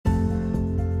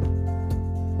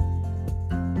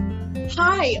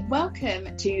Hi,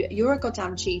 welcome to You're a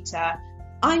Goddamn Cheater.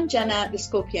 I'm Jenna, the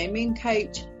Scorpio Moon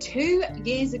Coach. 2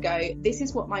 years ago, this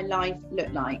is what my life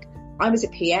looked like. I was a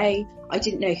PA, I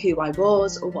didn't know who I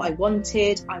was or what I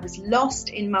wanted. I was lost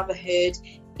in motherhood,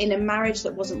 in a marriage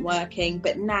that wasn't working,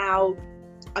 but now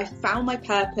I've found my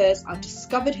purpose, I've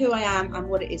discovered who I am and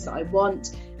what it is that I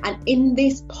want. And in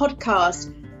this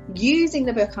podcast, using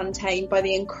the book Untamed by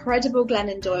the incredible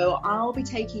Glennon Doyle, I'll be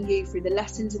taking you through the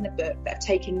lessons in the book that have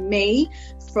taken me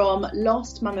from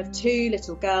lost mum of 2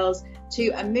 little girls to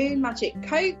a moon magic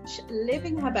coach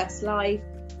living her best life.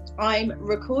 I'm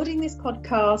recording this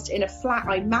podcast in a flat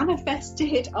I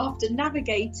manifested after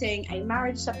navigating a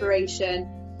marriage separation,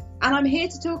 and I'm here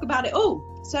to talk about it all.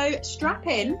 So strap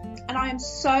in, and I am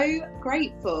so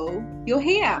grateful you're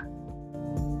here.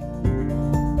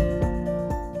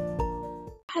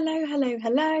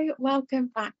 Hello. Welcome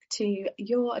back to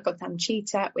You're a Goddamn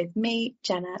Cheater with me,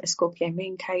 Jenna, the Scorpio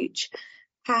Moon Coach.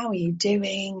 How are you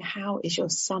doing? How is your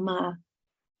summer?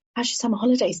 How's your summer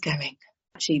holidays going?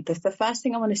 Actually, the first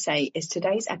thing I want to say is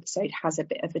today's episode has a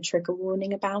bit of a trigger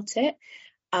warning about it.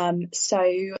 So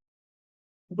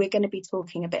we're going to be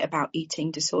talking a bit about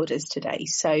eating disorders today.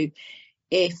 So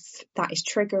if that is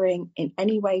triggering in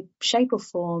any way, shape or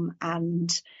form,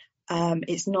 and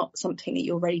it's not something that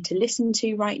you're ready to listen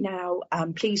to right now,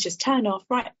 please just turn off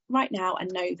right now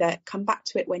and know that come back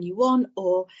to it when you want,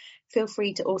 or feel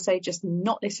free to also just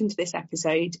not listen to this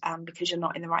episode because you're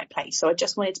not in the right place. So I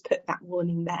just wanted to put that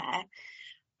warning there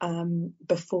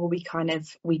before we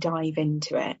dive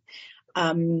into it.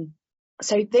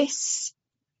 So this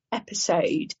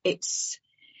episode, it's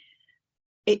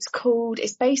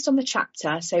based on the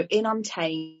chapter, so in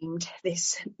Untamed,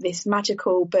 this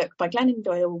magical book by Glennon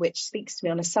Doyle, which speaks to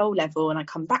me on a soul level, and I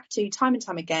come back to time and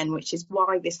time again, which is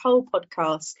why this whole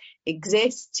podcast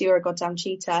exists. You're a Goddamn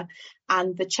Cheater.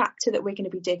 And the chapter that we're going to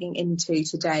be digging into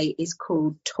today is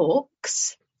called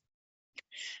Talks.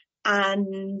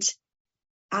 And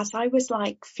as I was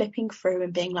flipping through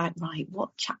and being right,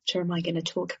 what chapter am I going to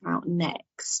talk about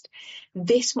next?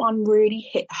 This one really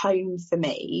hit home for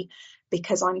me,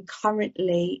 because I'm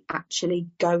currently actually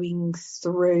going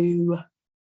through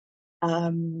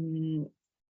the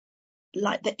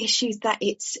issues that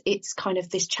it's kind of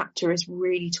this chapter is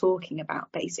really talking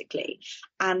about, basically.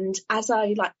 And as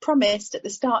I promised at the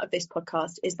start of this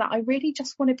podcast, is that I really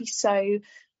just want to be so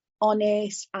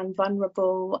honest and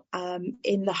vulnerable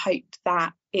in the hope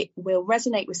that it will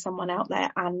resonate with someone out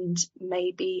there and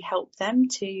maybe help them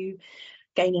to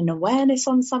gain an awareness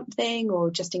on something,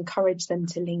 or just encourage them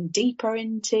to lean deeper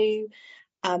into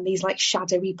these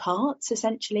shadowy parts,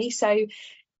 essentially. So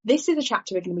this is a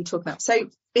chapter we're going to be talking about. So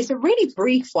it's a really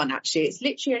brief one, actually. It's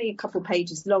literally only a couple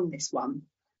pages long, this one.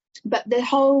 But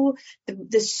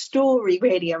the story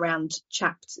really around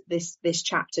this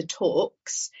chapter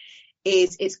Talks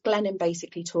is it's Glennon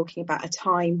basically talking about a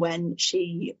time when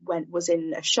she was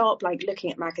in a shop,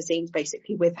 looking at magazines,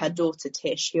 basically with her daughter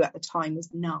Tish, who at the time was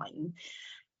 9.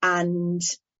 And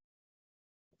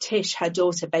Tish, her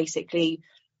daughter, basically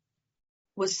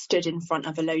was stood in front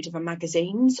of a load of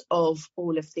magazines of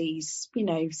all of these,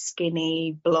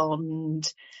 skinny,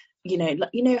 blonde,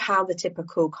 how the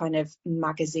typical kind of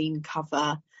magazine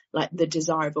cover, the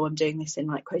desirable, I'm doing this in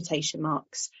quotation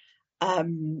marks,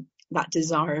 that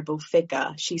desirable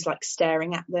figure, she's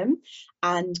staring at them.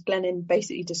 And Glennon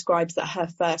basically describes that her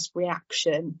first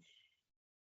reaction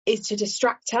is to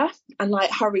distract her and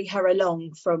hurry her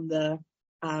along from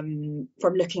from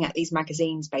looking at these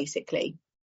magazines, basically.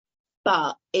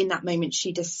 But in that moment,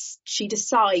 she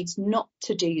decides not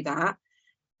to do that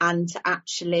and to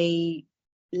actually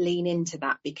lean into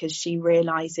that, because she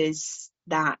realizes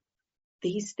that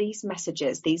these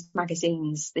messages, these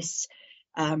magazines, this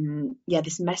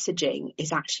messaging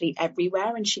is actually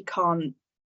everywhere, and she can't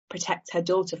protect her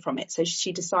daughter from it. So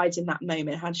she decides in that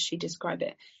moment, how does she describe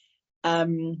it?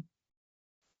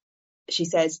 She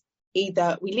says,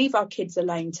 either we leave our kids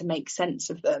alone to make sense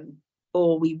of them,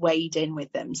 or we wade in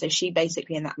with them. So she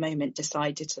basically in that moment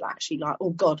decided to actually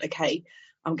oh God, okay,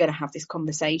 I'm going to have this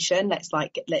conversation. Let's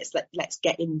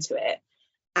get into it.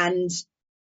 And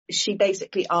she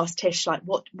basically asked Tish,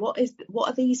 what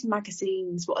are these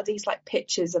magazines? What are these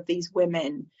pictures of these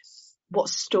women? What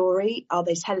story are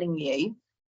they telling you?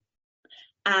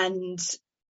 And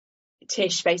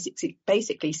Tish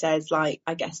basically says, I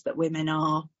guess that women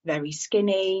are very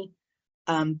skinny,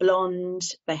 blonde,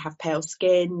 they have pale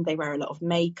skin, they wear a lot of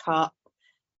makeup,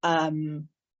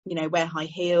 wear high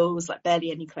heels,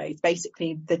 barely any clothes.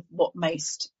 Basically what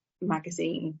most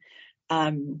magazine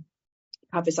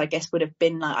covers, I guess, would have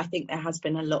been like, I think there has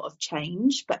been a lot of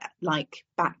change, but like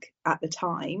back at the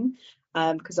time,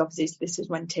 because obviously this is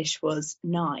when Tish was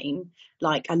 9,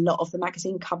 like a lot of the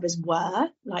magazine covers were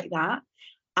like that.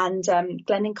 And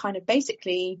Glennon kind of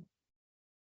basically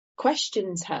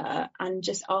questions her and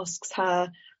just asks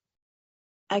her,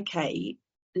 okay,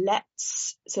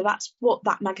 so that's what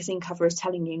that magazine cover is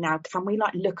telling you now. Can we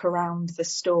like look around the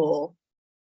store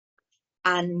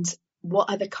and what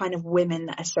are the kind of women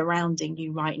that are surrounding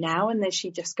you right now? And then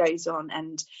she just goes on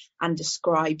and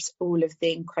describes all of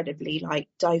the incredibly like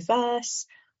diverse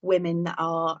women that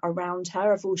are around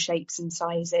her, of all shapes and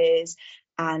sizes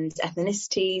and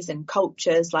ethnicities and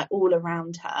cultures, like all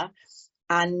around her.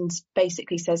 And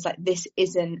basically says like, this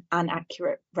isn't an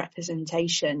accurate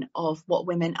representation of what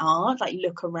women are. Like,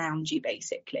 look around you,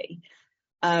 basically.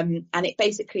 And it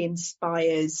basically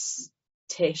inspires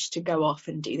Tish to go off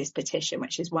and do this petition,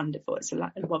 which is wonderful. It's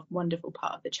a wonderful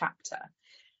part of the chapter.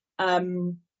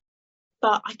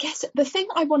 But I guess the thing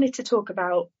I wanted to talk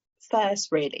about first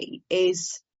really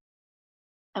is,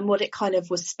 and what it kind of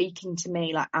was speaking to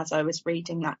me like as I was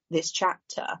reading this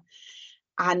chapter,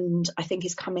 and I think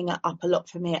is coming up a lot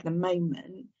for me at the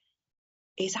moment,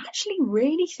 is actually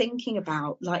really thinking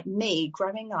about like me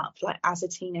growing up, like as a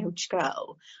teenage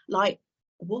girl, like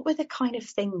what were the kind of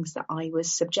things that I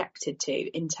was subjected to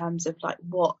in terms of like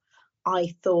what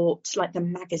I thought, like the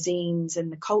magazines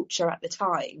and the culture at the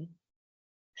time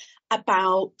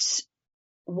about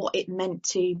what it meant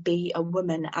to be a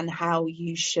woman and how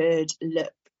you should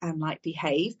look and like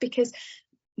behave. Because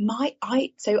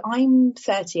so I'm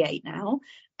 38 now.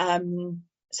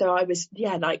 So I was,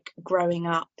 like growing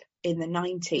up in the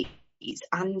 90s,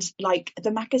 and like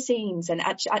the magazines, and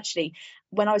actually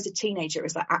when I was a teenager, it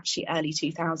was like actually early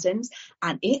 2000s,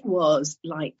 and it was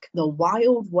like the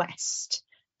Wild West,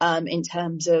 in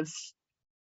terms of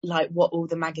like what all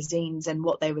the magazines and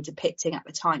what they were depicting at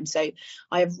the time. So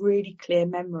I have really clear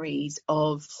memories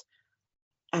of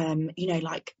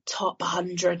like top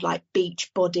 100 like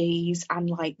beach bodies, and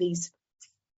like these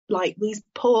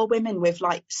poor women with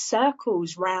like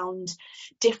circles round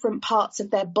different parts of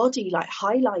their body, like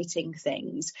highlighting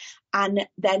things. And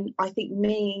then I think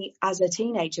me as a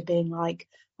teenager being like,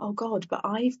 oh God, but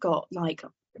I've got like,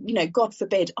 God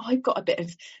forbid, I've got a bit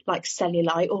of like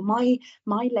cellulite, or my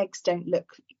legs don't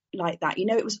look like that.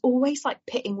 It was always like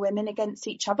pitting women against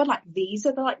each other. Like, these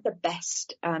are the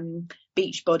best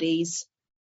beach bodies,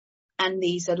 and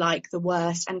these are like the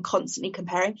worst, and constantly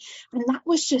comparing. And that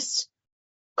was just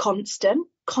constant.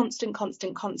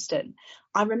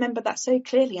 I remember that so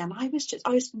clearly, and I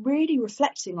was really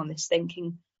reflecting on this,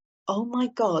 thinking, oh my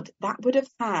God, that would have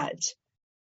had,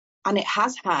 and it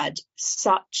has had,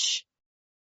 such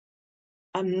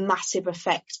a massive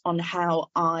effect on how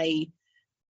I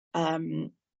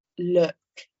look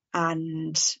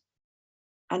and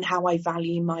how I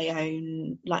value my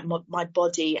own, like my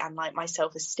body, and like my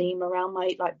self-esteem around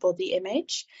my like body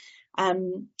image.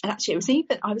 And actually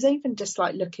I was even just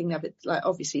like looking at it, like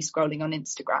obviously scrolling on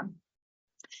Instagram,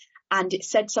 and it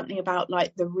said something about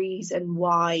like the reason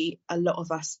why a lot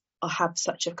of us have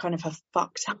such a kind of a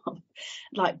fucked up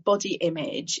like body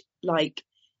image. Like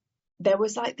there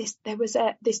was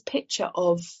this picture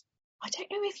of, I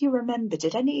don't know if you remember,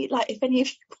 if any of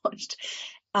you watched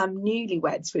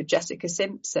Newlyweds with Jessica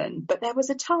Simpson, but there was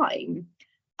a time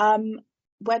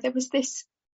where there was this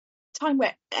time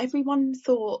where everyone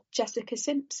thought Jessica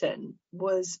Simpson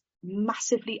was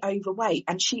massively overweight,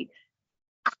 and she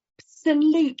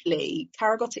absolutely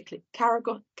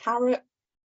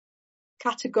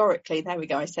categorically, there we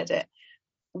go, I said it,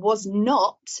 was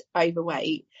not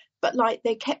overweight. But like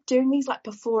they kept doing these like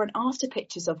before and after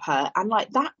pictures of her, and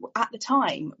like that at the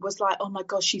time was like, oh my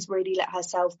gosh, she's really let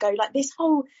herself go. Like this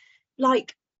whole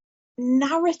like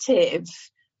narrative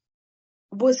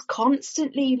was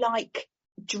constantly like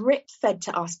drip fed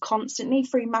to us constantly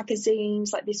through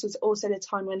magazines. Like this was also the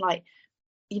time when like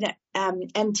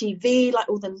MTV, like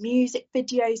all the music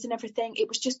videos and everything, it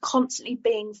was just constantly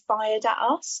being fired at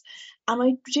us. And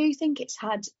I do think it's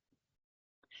had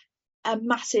a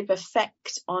massive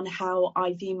effect on how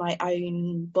I view my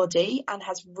own body, and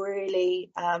has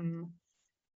really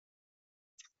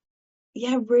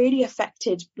really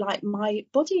affected like my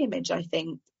body image, I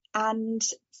think. And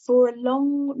from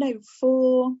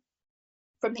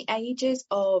the ages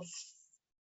of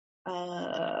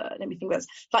let me think about this,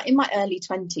 like in my early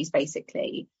 20s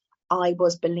basically, I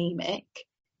was bulimic,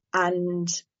 and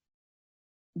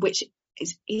which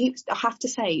is, I have to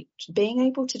say, being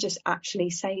able to just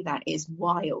actually say that is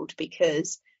wild,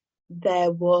 because there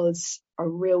was a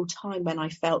real time when I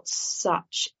felt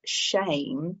such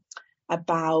shame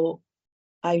about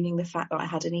owning the fact that I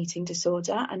had an eating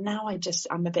disorder. And now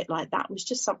I'm a bit like, that was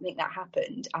just something that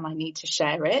happened and I need to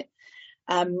share it.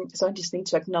 So I just need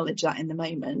to acknowledge that in the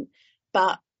moment.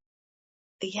 But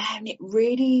yeah, and it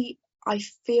really, I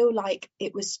feel like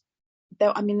it was,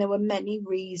 there were many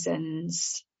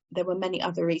reasons. There were many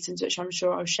other reasons, which I'm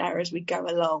sure I'll share as we go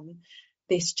along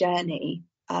this journey,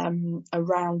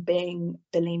 around being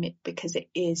bulimic, because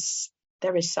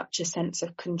there is such a sense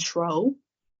of control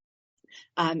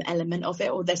element of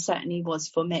it, or there certainly was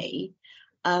for me.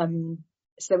 So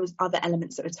there was other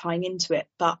elements that were tying into it,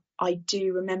 but I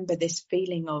do remember this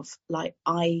feeling of like,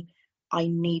 I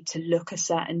need to look a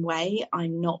certain way.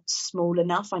 I'm not small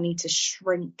enough. I need to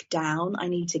shrink down. I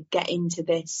need to get into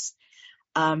this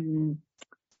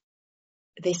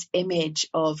this image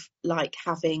of like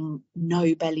having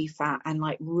no belly fat and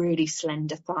like really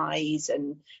slender thighs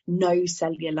and no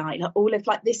cellulite, like all of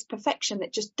like this perfection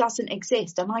that just doesn't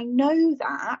exist. And I know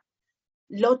that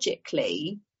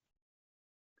logically,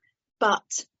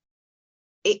 but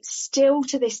it's still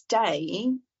to this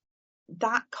day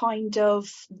that kind of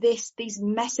these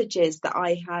messages that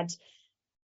I had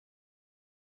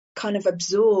kind of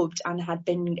absorbed and had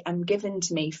been given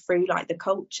to me through like the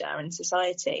culture and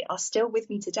society are still with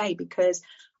me today, because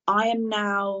I am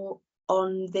now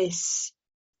on this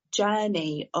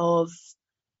journey of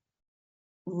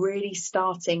really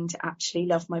starting to actually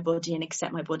love my body and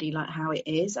accept my body like how it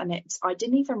is. And I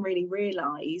didn't even really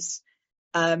realize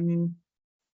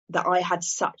that I had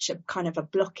such a kind of a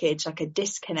blockage, like a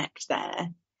disconnect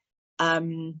there,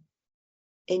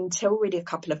 until really a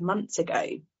couple of months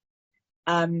ago.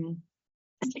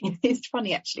 It's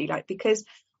funny actually, like, because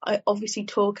I obviously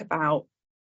talk about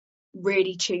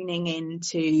really tuning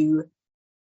into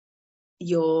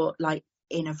your like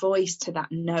inner voice, to that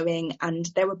knowing, and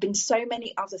there have been so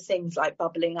many other things like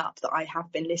bubbling up that I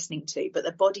have been listening to, but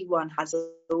the body one has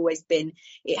always been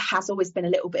a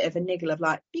little bit of a niggle of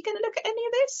like, are you going to look at any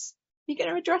of this? Are you going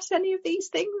to address any of these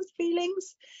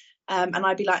feelings? And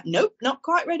I'd be like, nope, not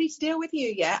quite ready to deal with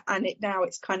you yet. And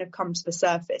it's kind of come to the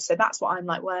surface. So that's what I'm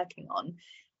like working on,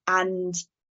 and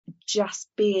just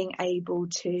being able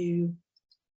to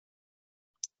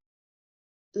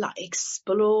like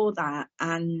explore that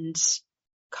and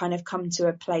kind of come to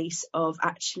a place of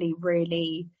actually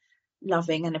really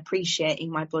loving and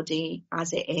appreciating my body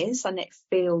as it is. And it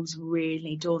feels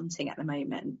really daunting at the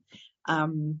moment.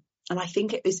 And I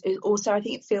think I think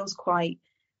it feels quite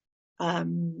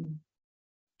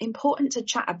important to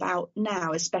chat about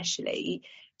now, especially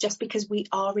just because we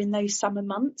are in those summer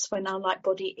months when our like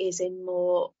body is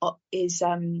more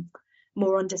on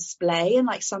display, and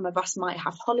like some of us might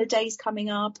have holidays coming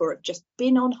up or have just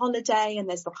been on holiday, and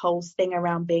there's the whole thing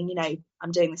around being, you know,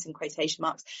 I'm doing this in quotation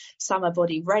marks, summer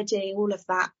body ready, all of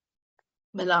that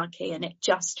malarkey, and it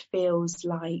just feels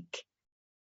like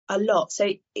a lot. So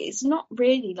it's not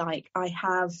really like I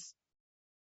have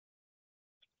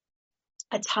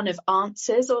a ton of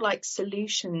answers or like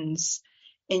solutions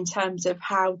in terms of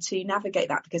how to navigate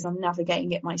that, because I'm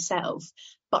navigating it myself.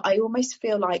 But I almost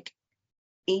feel like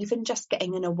even just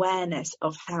getting an awareness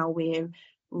of how we're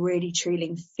really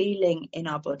truly feeling in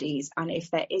our bodies, and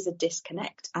if there is a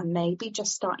disconnect, and maybe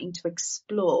just starting to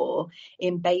explore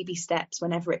in baby steps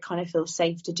whenever it kind of feels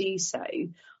safe to do so,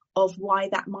 of why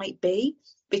that might be.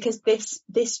 Because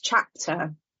this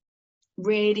chapter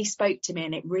really spoke to me,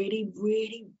 and it really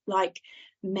like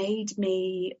made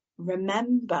me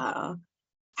remember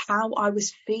how I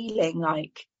was feeling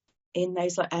like in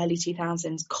those like early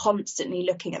 2000s, constantly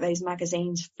looking at those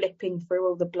magazines, flipping through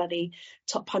all the bloody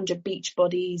top 100 beach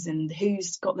bodies and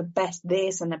who's got the best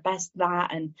this and the best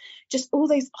that, and just all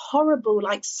those horrible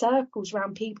like circles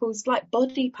around people's like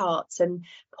body parts, and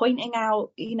pointing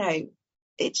out, you know,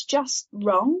 it's just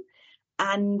wrong.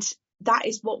 And that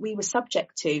is what we were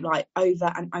subject to like over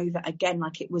and over again.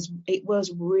 Like it was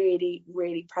really,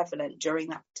 really prevalent during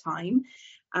that time.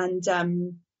 And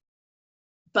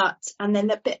and then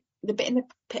the bit in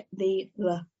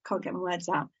the can't get my words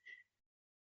out.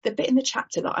 The bit in the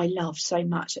chapter that I love so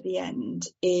much at the end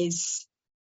is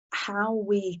how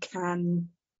we can,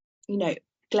 you know,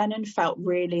 Glennon felt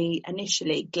really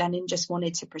initially, Glennon just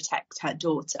wanted to protect her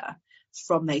daughter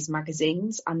from those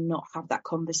magazines and not have that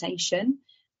conversation.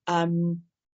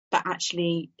 But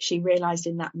actually she realized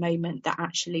in that moment that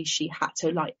actually she had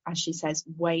to, like, as she says,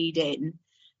 wade in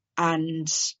and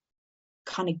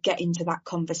kind of get into that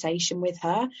conversation with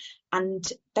her and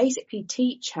basically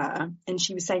teach her. And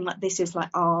she was saying like, this is like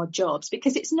our jobs,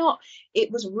 because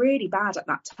it was really bad at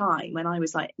that time when I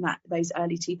was like in those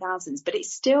early 2000s, but it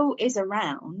still is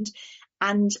around.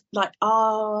 And like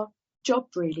our job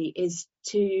really is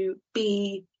to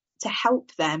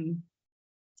help them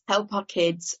help our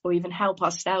kids or even help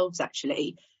ourselves,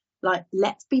 actually, like,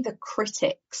 let's be the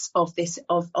critics of this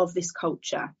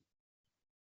culture.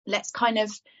 Let's kind of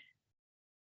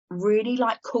really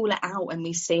like call it out when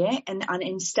we see it, and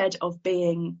instead of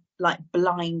being like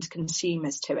blind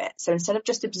consumers to it. So instead of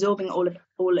just absorbing all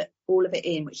of it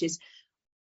in, which is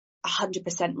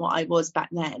 100% what I was back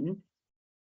then,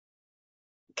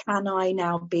 can I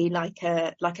now be like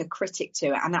a critic to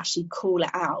it and actually call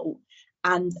it out?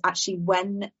 And actually,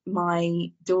 when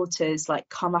my daughters like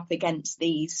come up against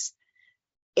these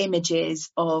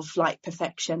images of like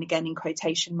perfection, again in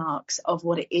quotation marks, of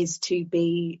what it is to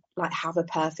be like, have a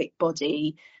perfect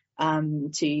body,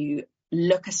 to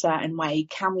look a certain way,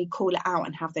 can we call it out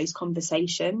and have those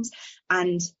conversations?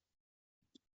 And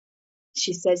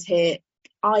she says here,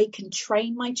 I can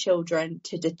train my children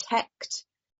to detect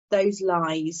those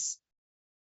lies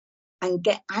and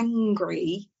get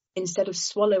angry instead of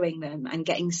swallowing them and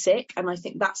getting sick. And I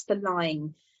think that's the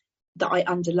line that I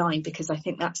underline, because I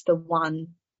think that's the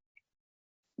one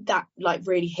that like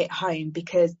really hit home,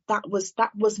 because that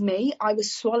was me. I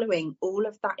was swallowing all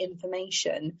of that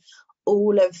information,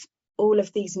 all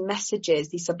of these messages,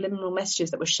 these subliminal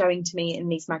messages that were showing to me in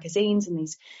these magazines and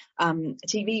these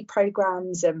TV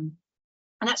programs.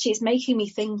 And actually, it's making me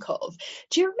think of,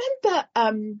 do you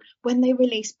remember when they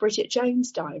released Bridget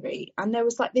Jones' Diary, and there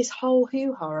was like this whole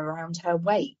hoo-ha around her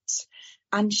weight,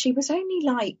 and she was only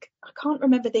like, I can't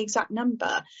remember the exact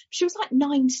number, she was like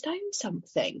 9 stone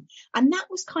something, and that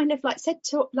was kind of like said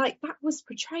to, like, that was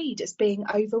portrayed as being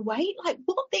overweight. Like,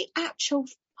 what the actual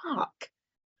fuck?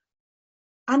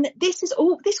 And this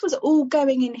was all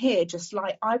going in here, just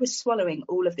like I was swallowing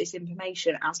all of this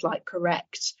information as like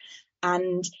correct,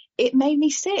 and it made me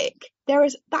sick. There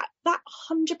is that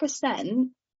 100%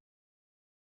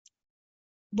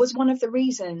 was one of the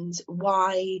reasons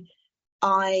why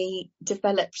I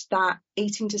developed that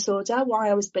eating disorder, why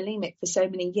I was bulimic for so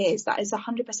many years. That is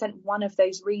 100% one of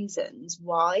those reasons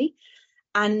why.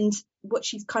 And what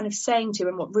she's kind of saying to,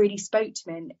 and what really spoke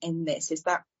to me in this, is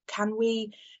that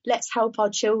let's help our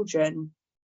children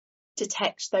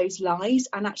detect those lies,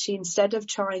 and actually, instead of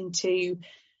trying to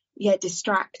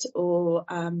distract or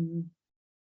kind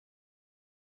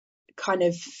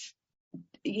of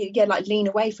like lean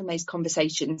away from those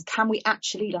conversations, can we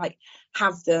actually like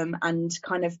have them and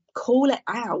kind of call it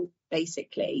out,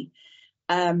 basically?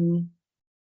 And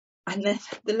then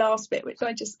the last bit, which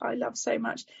I love so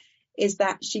much, is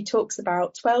that she talks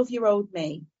about 12-year-old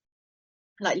me,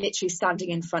 like literally standing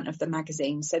in front of the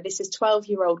magazine. So this is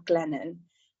 12-year-old Glennon,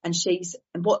 and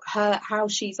how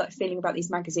she's like feeling about these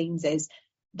magazines is,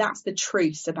 that's the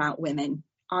truth about women,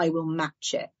 I will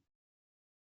match it.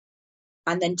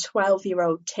 And then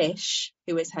 12-year-old Tish,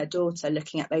 who is her daughter,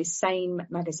 looking at those same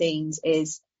magazines,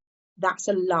 is, that's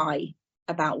a lie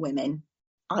about women,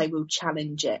 I will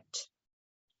challenge it.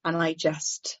 And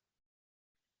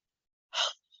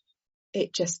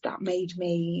that made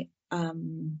me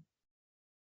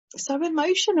so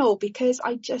emotional, because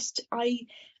I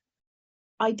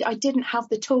didn't have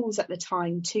the tools at the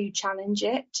time to challenge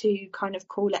it, to kind of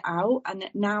call it out. And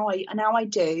now I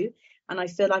do. And I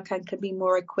feel like I can be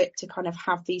more equipped to kind of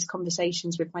have these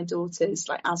conversations with my daughters,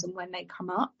 like as and when they come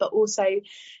up. But also,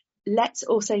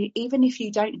 even if you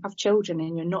don't have children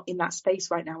and you're not in that space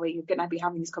right now where you're going to be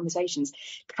having these conversations,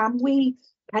 can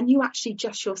you actually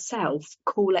just yourself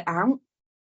call it out?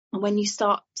 And when you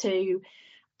start to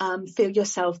feel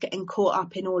yourself getting caught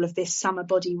up in all of this summer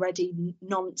body ready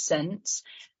nonsense,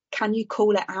 can you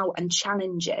call it out and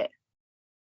challenge it?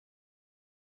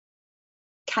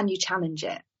 Can you challenge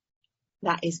it?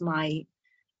 That is my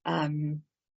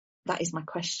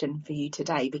question for you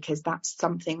today, because that's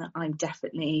something that I'm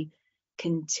definitely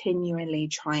continually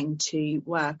trying to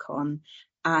work on.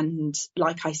 And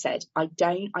like I said, I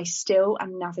still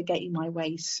am navigating my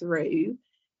way through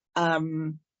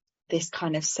this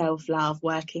kind of self-love,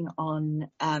 working on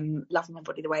loving my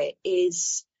body the way it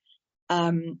is.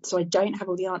 So I don't have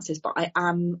all the answers, but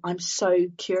I'm so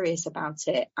curious about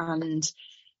it. And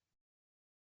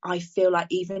I feel like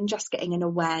even just getting an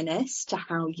awareness to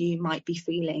how you might be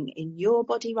feeling in your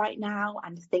body right now,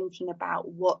 and thinking about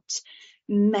what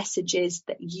messages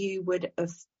that you would have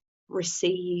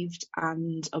received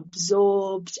and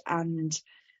absorbed, and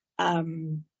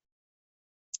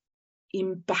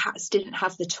you perhaps didn't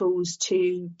have the tools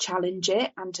to challenge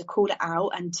it and to call it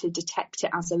out and to detect it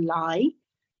as a lie.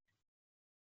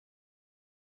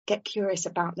 Get curious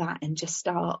about that and just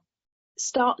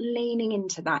start leaning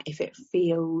into that if it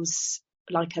feels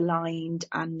like aligned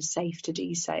and safe to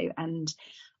do so. And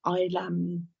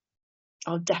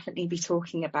I'll definitely be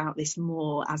talking about this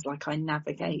more as like I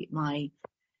navigate my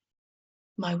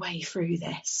my way through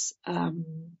this.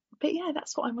 But yeah,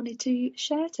 that's what I wanted to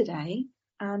share today.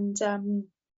 And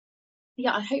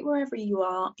yeah, I hope wherever you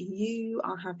are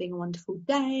having a wonderful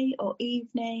day or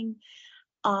evening.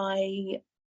 I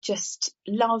just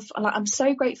love, like, I'm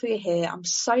so grateful you're here. I'm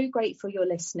so grateful you're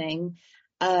listening.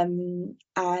 And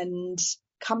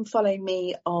come follow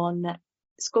me on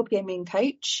Scorpio Moon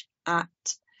Coach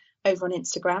over on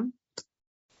Instagram.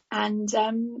 And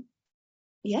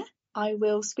yeah, I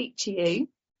will speak to you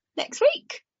next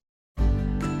week.